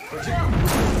audience.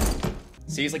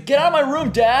 See, he's like, get out of my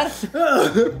room, Dad.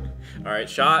 All right,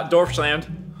 shot, door slammed.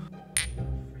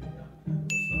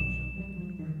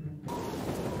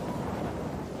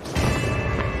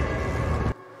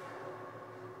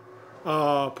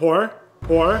 Pour.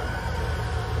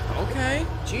 Okay,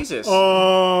 Jesus.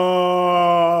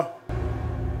 Oh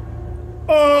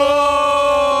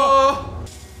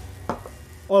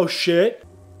shit.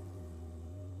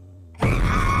 Okay.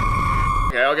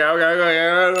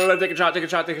 Take a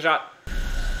shot.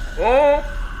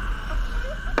 Oh.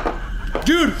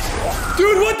 Dude,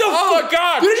 what the Oh,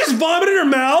 God. Did it just vomit in her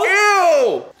mouth?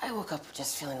 Ew! I woke up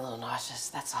just feeling a little nauseous,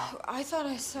 that's all. I thought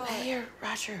I saw. I hear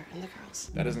Roger and the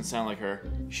girls. That doesn't sound like her.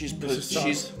 She's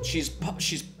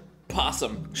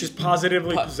possum. She's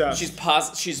positively possessed. She's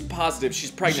positive.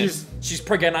 She's pregnant. She's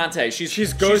pregnante.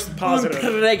 She's ghost positive.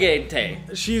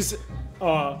 Pregnante.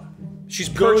 She's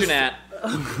purging at.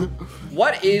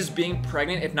 What is being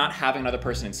pregnant if not having another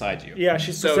person inside you? Yeah,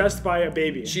 she's possessed by a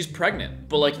baby. She's pregnant,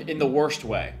 but like in the worst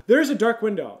way. There's a dark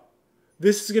window.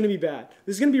 This is gonna be bad.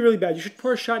 This is gonna be really bad. You should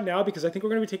pour a shot now because I think we're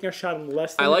gonna be taking a shot in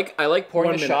less than I like pouring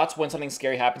 1 the minute. shots when something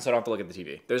scary happens so I don't have to look at the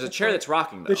TV. There's a chair that's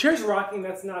rocking though. The chair's rocking,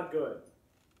 that's not good.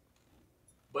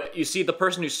 But you see, the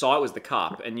person who saw it was the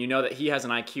cop, and you know that he has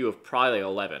an IQ of probably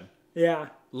 11. Yeah.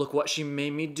 Look what she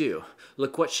made me do.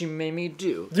 Look what she made me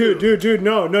do. Dude,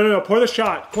 no. Pour the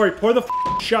shot. Corey, pour the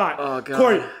shot. Oh, God.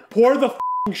 Corey, pour the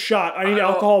shot. I need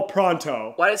alcohol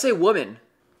pronto. Why did it say woman?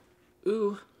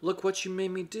 Ooh, look what you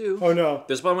made me do. Oh, no.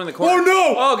 There's one in the corner. Oh,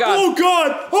 no. Oh, God. Oh,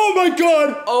 God. Oh, my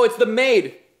God. Oh, it's the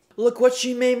maid. Look what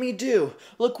she made me do.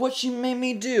 Look what she made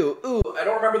me do. Ooh. I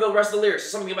don't remember the rest of the lyrics.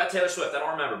 It's something about Taylor Swift. I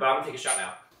don't remember, but I'm gonna take a shot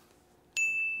now.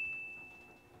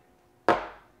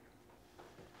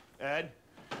 Ed?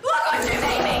 Look what you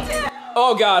made me do!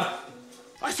 Oh, God.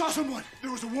 I saw someone. There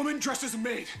was a woman dressed as a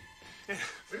maid. What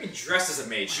do you mean dressed as a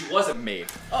maid? She was a maid.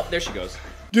 Oh, there she goes.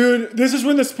 Dude, this is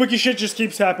when the spooky shit just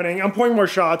keeps happening. I'm pouring more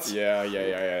shots.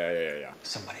 Yeah.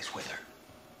 Somebody's with her.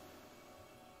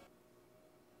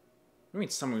 What do you mean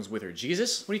someone's with her?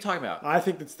 Jesus? What are you talking about? I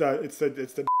think it's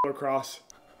the cross.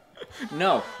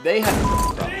 No, they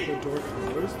had. The door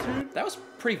closed, dude? That was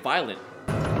pretty violent.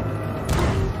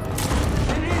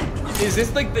 Is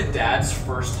this like the dad's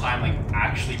first time like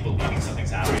actually believing something's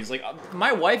happening? He's like,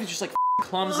 my wife is just like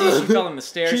clumsy. She fell in the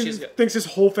stairs. She thinks his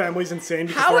whole family's insane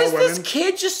because How they're is all this women.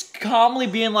 kid just calmly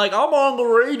being like, I'm on the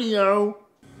radio?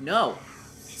 No.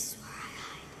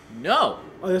 No.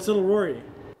 Oh, that's little Rory.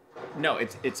 No,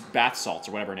 it's bath salts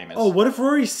or whatever her name is. Oh, what if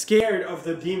Rory's scared of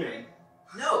the demon?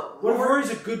 No. What if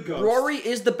Rory's a good ghost? Rory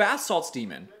is the bath salts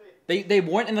demon. They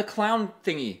weren't in the clown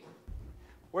thingy.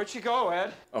 Where'd she go,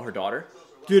 Ed? Oh, her daughter?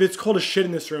 Dude, it's cold as shit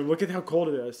in this room. Look at how cold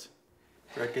it is.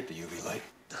 Brad, get the UV light.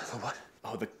 The what?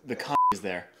 Oh, the is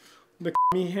there. The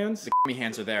me hands? The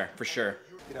hands are there, for sure.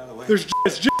 Get out of the way. There's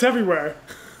jizz everywhere.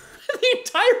 The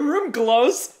entire room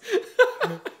glows.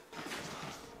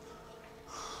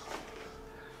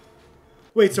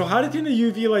 Wait, so how did the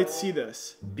UV light see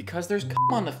this? Because there's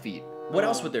on the feet. What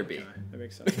else would there be? Okay, that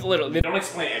makes sense. Literally, they don't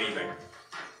explain anything.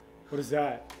 What is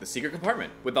that? The secret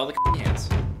compartment with all the hands.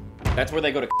 That's where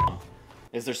they go to.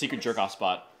 It's their secret jerk-off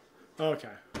spot. Okay.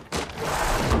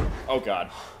 Oh god.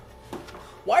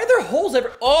 Why are there holes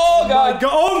every? Oh god.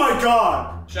 Oh my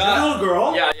god. Shot. That little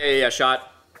girl. Yeah.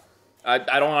 Shot. I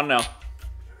don't want to know.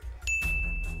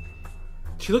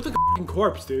 She looked like a fucking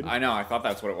corpse, dude. I know. I thought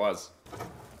that's what it was.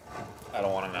 I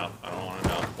don't want to know.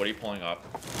 What are you pulling up?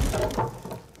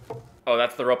 Oh,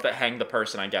 that's the rope that hanged the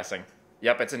person, I'm guessing.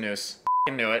 Yep, it's a noose.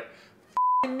 F***ing knew it.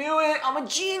 F***ing knew it. I'm a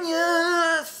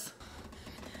genius.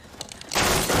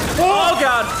 Oh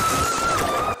god.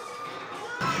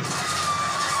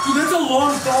 Dude, that's a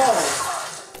long fall.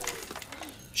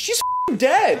 She's f***ing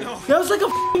dead. That was like a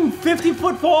fucking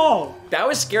 50-foot fall. That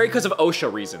was scary because of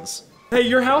OSHA reasons. Hey,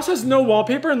 your house has no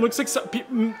wallpaper and looks like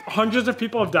hundreds of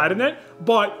people have died in it,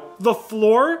 but the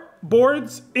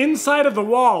floorboards inside of the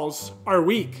walls are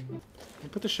weak. Can you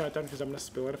put the shot down because I'm gonna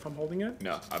spill it if I'm holding it?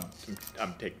 No,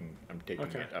 I'm taking Okay.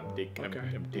 it. I'm taking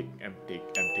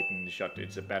the shot.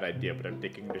 It's a bad idea, but I'm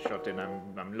taking the shot, and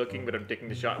I'm looking, but I'm taking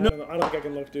the shot. No, I don't think I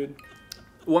can look, dude.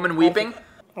 Woman weeping.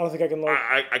 I don't think I can look.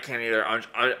 I can't either.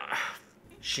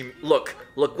 Look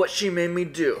what she made me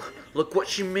do. Look what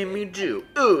she made me do.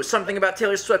 Ooh, something about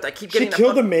Taylor Swift. I keep getting. She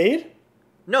killed the maid?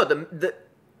 No,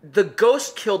 the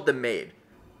ghost killed the maid.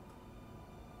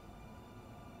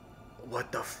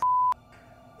 What the f?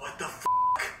 What the f?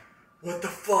 What the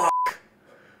fuck?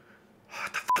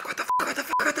 What the fuck? What the fuck? What the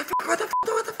fuck? What the fuck? What the fuck?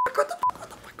 What the fuck? What the fuck? What the fuck? What the fuck?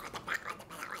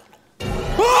 What the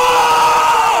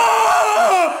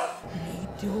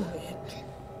fuck? Do it.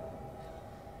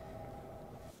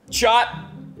 Shot.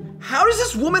 How does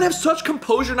this woman have such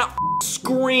composure not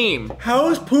scream? How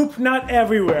is poop not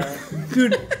everywhere?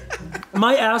 Dude,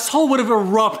 my asshole would have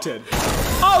erupted.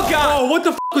 Oh god! Oh, what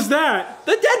the f was that?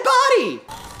 The dead body!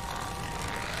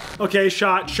 Okay,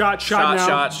 shot now.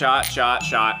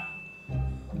 Shot.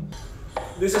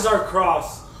 This is our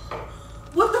cross.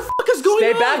 What the fuck is going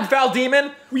Stay on? back, Val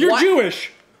Demon. You're What?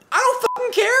 Jewish. I don't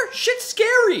fucking care. Shit's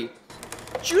scary.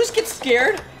 Jews get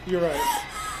scared. You're right.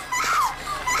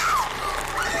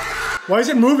 Why is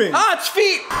it moving? Ah, it's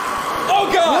feet.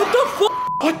 Oh god. What the fuck?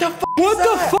 What the fuck? What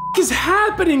the fuck is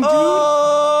happening, dude?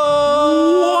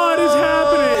 What is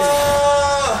happening?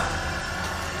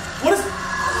 What is?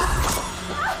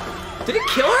 Did it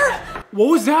kill her? What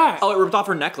was that? Oh, it ripped off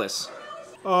her necklace.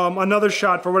 Another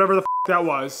shot for whatever the f that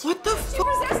was. What the fuck? She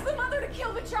possessed the mother to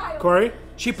kill the child. Corey?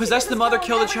 She possessed the mother,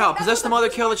 kill the child. Possessed the mother,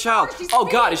 kill the child. Oh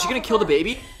god, is she gonna kill the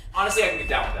baby? Honestly, I can get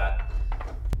down with that.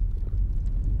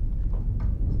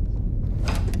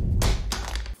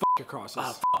 Fuck your crosses.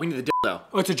 Oh, fuck, we need the dildo.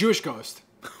 Oh, it's a Jewish ghost.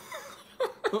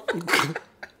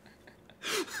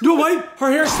 No, wait,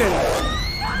 her hair's standing.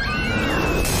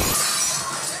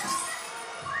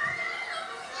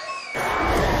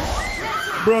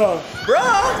 Bro.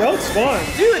 That was fun.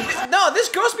 Dude, no, this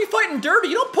ghost be fighting dirty.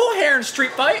 You don't pull hair in a street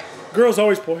fight. Girls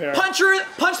always pull hair. Punch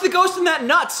the ghost in that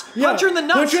nuts. Yeah. Punch her in the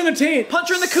nuts. Punch her in the taint. Punch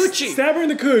her in the coochie. Stab her in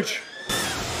the cooch.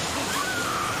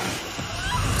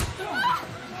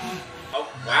 Oh,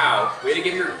 wow. Way to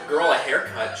give your girl a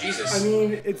haircut. Jesus. I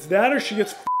mean, it's that or she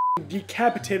gets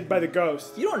decapitated by the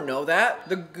ghost. You don't know that.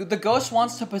 The ghost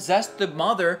wants to possess the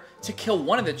mother to kill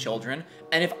one of the children,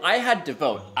 and if I had to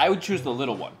vote, I would choose the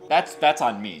little one. That's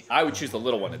on me. I would choose the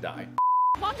little one to die.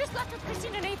 Mom just left with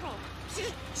Christine and April. She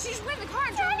just went in the car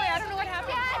and drove away. I don't know what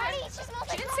happened.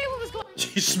 She didn't say what was going on.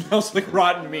 She smells like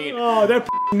rotten meat. Oh, that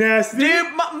nasty.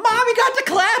 Dude, Mommy got to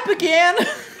clap again.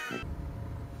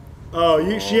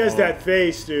 Oh, she has that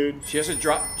face, dude. She has to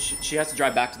drive. She has to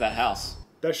drive back to that house.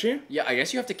 Does she? Yeah, I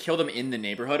guess you have to kill them in the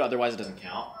neighborhood, otherwise it doesn't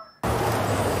count.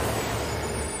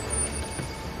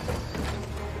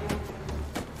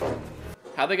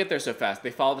 How'd they get there so fast?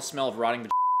 They follow the smell of rotting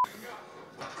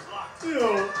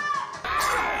Ew.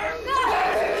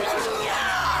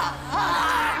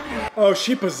 Oh,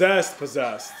 she possessed.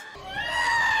 April!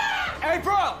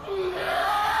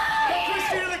 Get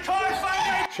Christine in the car and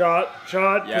find me! Shot,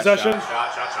 Yeah, possession.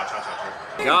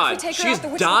 Shot. God, she's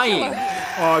dying.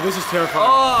 Oh, this is terrifying.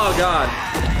 Oh, God.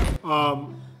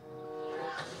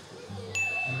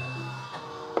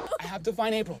 I have to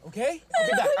find April, okay? I'll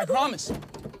be back, I promise.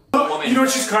 You know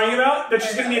what she's crying about? That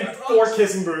she's gonna be in 4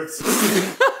 kissing booths.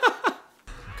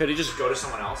 Could he just go to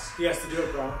someone else? He has to do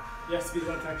it, bro. He has to be the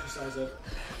one to exercise it.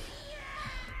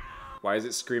 Why is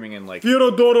it screaming in like...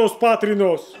 Fiodoros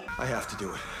Patrinos. I have to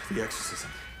do it. The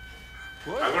exorcism.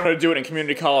 I wanted to do it in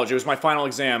community college. It was my final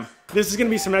exam. This is gonna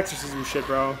be some exorcism shit,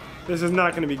 bro. This is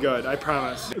not gonna be good, I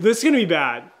promise. This is gonna be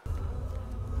bad.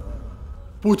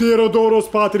 Puterodoros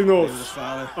Patrinos.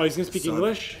 Oh, he's gonna speak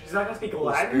English? He's not gonna speak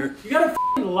Latin? You got a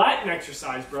f***ing Latin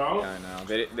exercise, bro. Yeah, I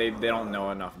know. They don't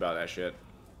know enough about that shit.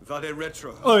 Vade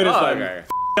retro. Oh, it is Latin. Okay.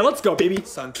 Yeah, let's go, baby.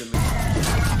 Santa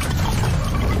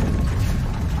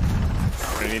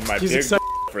need my He's big excited.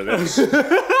 for this.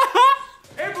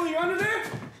 April, you under there?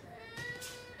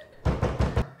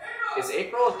 Is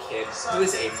April a kid? Who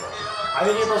is April? I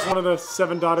think April's one of the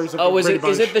 7 daughters of Oh, the is Brady it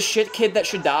Bunch. the shit kid that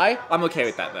should die? I'm okay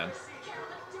with that then.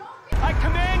 I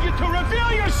command you to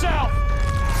reveal yourself!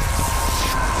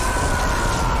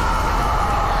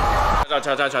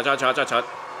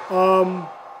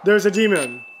 There's a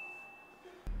demon.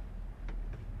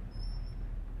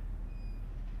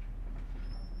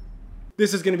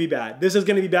 This is gonna be bad. This is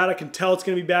gonna be bad. I can tell it's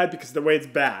gonna be bad because of the way it's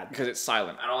bad. Because it's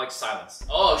silent. I don't like silence.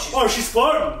 Oh, she's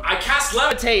floating. I cast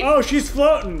levitate. Oh, she's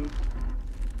floating.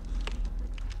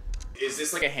 Is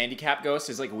this like a handicap ghost?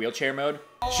 Is it like wheelchair mode?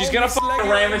 She's gonna fucking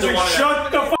ram into one of them.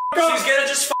 Shut the fuck up. She's gonna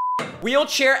just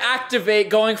wheelchair activate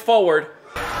going forward.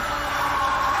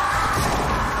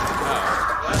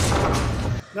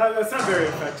 No, that's not very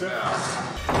effective.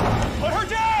 Put her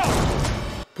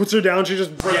down! Puts her down, she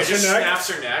just breaks her neck. Snaps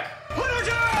her neck. Put her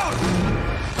down!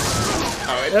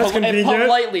 Oh, That's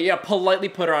convenient. Politely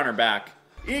put her on her back.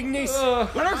 Ignis,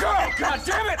 let her go! God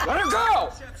damn it! Let her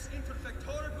go!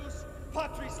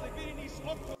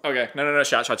 Okay, no,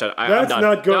 shot. I'm That's done.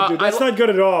 not good, dude. That's not good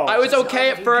at all. I was okay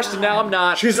at first, and now I'm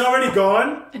not. She's already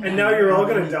gone, and now you're all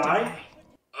gonna die?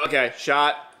 Okay,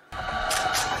 shot.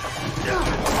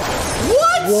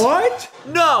 What?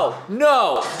 No.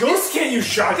 Ghosts can't use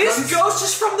shotguns. This ghost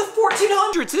is from the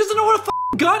 1400s. He doesn't know what a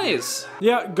gun is.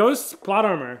 Yeah, ghost plot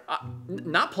armor.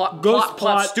 Not plot. Ghost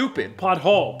plot stupid. Plot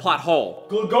hole. Plot hole.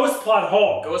 Ghost plot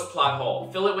hole. Ghost plot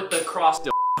hole. Fill it with the cross.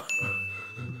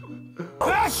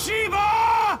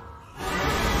 Bathsheba!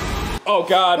 Oh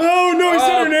God. Oh no, he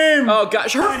said her name. Oh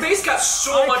gosh, her face got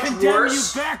so much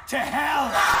worse. You back to hell!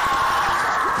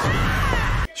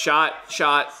 Shot.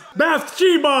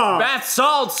 Bathsheba! Bath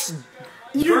salts.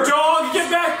 You dog,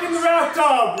 get back in the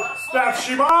bathtub!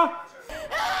 Bathsheba!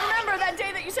 Remember that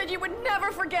day that you said you would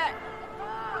never forget?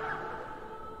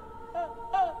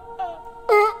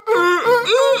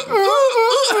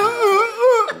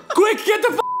 Quick, get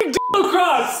the f***ing dildo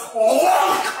across!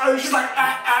 I was just like,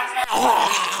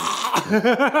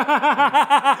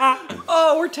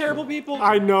 Oh, we're terrible people.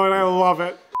 I know, and I love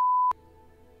it.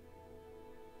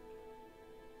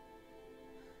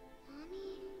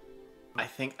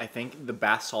 I think the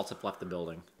bath salts have left the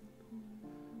building.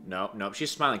 Nope.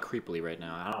 She's smiling creepily right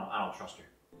now. I don't trust her.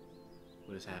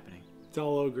 What is happening? It's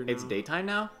all ogre now. It's daytime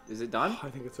now? Is it done? I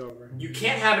think it's over. You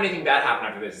can't have anything bad happen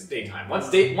after this. It's daytime. Once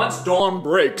dawn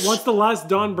breaks. Once the last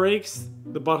dawn breaks,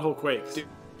 the butthole quakes. Dude.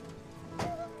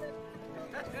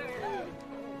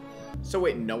 So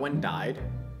wait, no one died?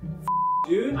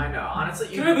 Dude, I know. Honestly,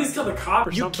 you can at least kill the cop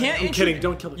or something. I'm kidding.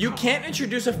 Don't kill the cop. You can't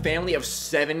introduce a family of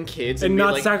 7 kids and be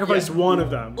not like, sacrifice one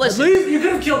of them. Listen, at least you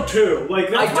could have killed 2.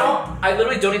 Like that's I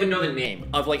literally don't even know the name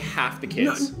of like half the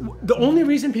kids. No, the only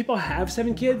reason people have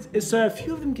 7 kids is so a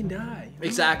few of them can die.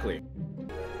 Exactly.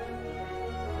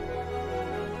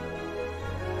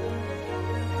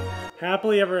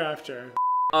 Happily ever after.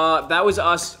 That was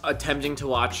us attempting to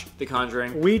watch The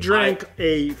Conjuring. We drank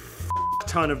a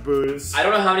ton of booze. I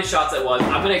don't know how many shots it was.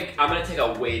 I'm gonna take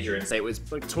a wager and say it was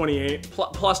like 28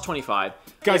 plus 25.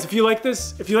 Guys, if you like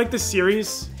this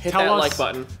series, hit tell that us, like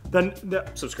button. Then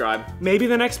subscribe. Maybe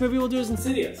the next movie we'll do is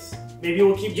Insidious. Maybe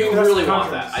we'll keep. You really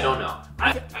want that? I don't know.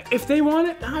 If they want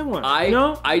it, I want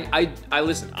it. I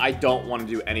listen. I don't want to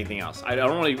do anything else. I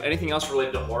don't want to do anything else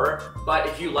related to horror. But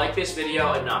if you like this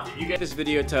video enough, if you get this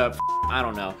video to I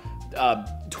don't know,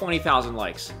 20,000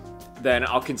 likes, then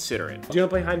I'll consider it. Do you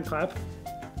want to play hide and clap?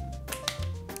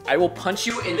 I will punch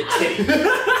you in the titty.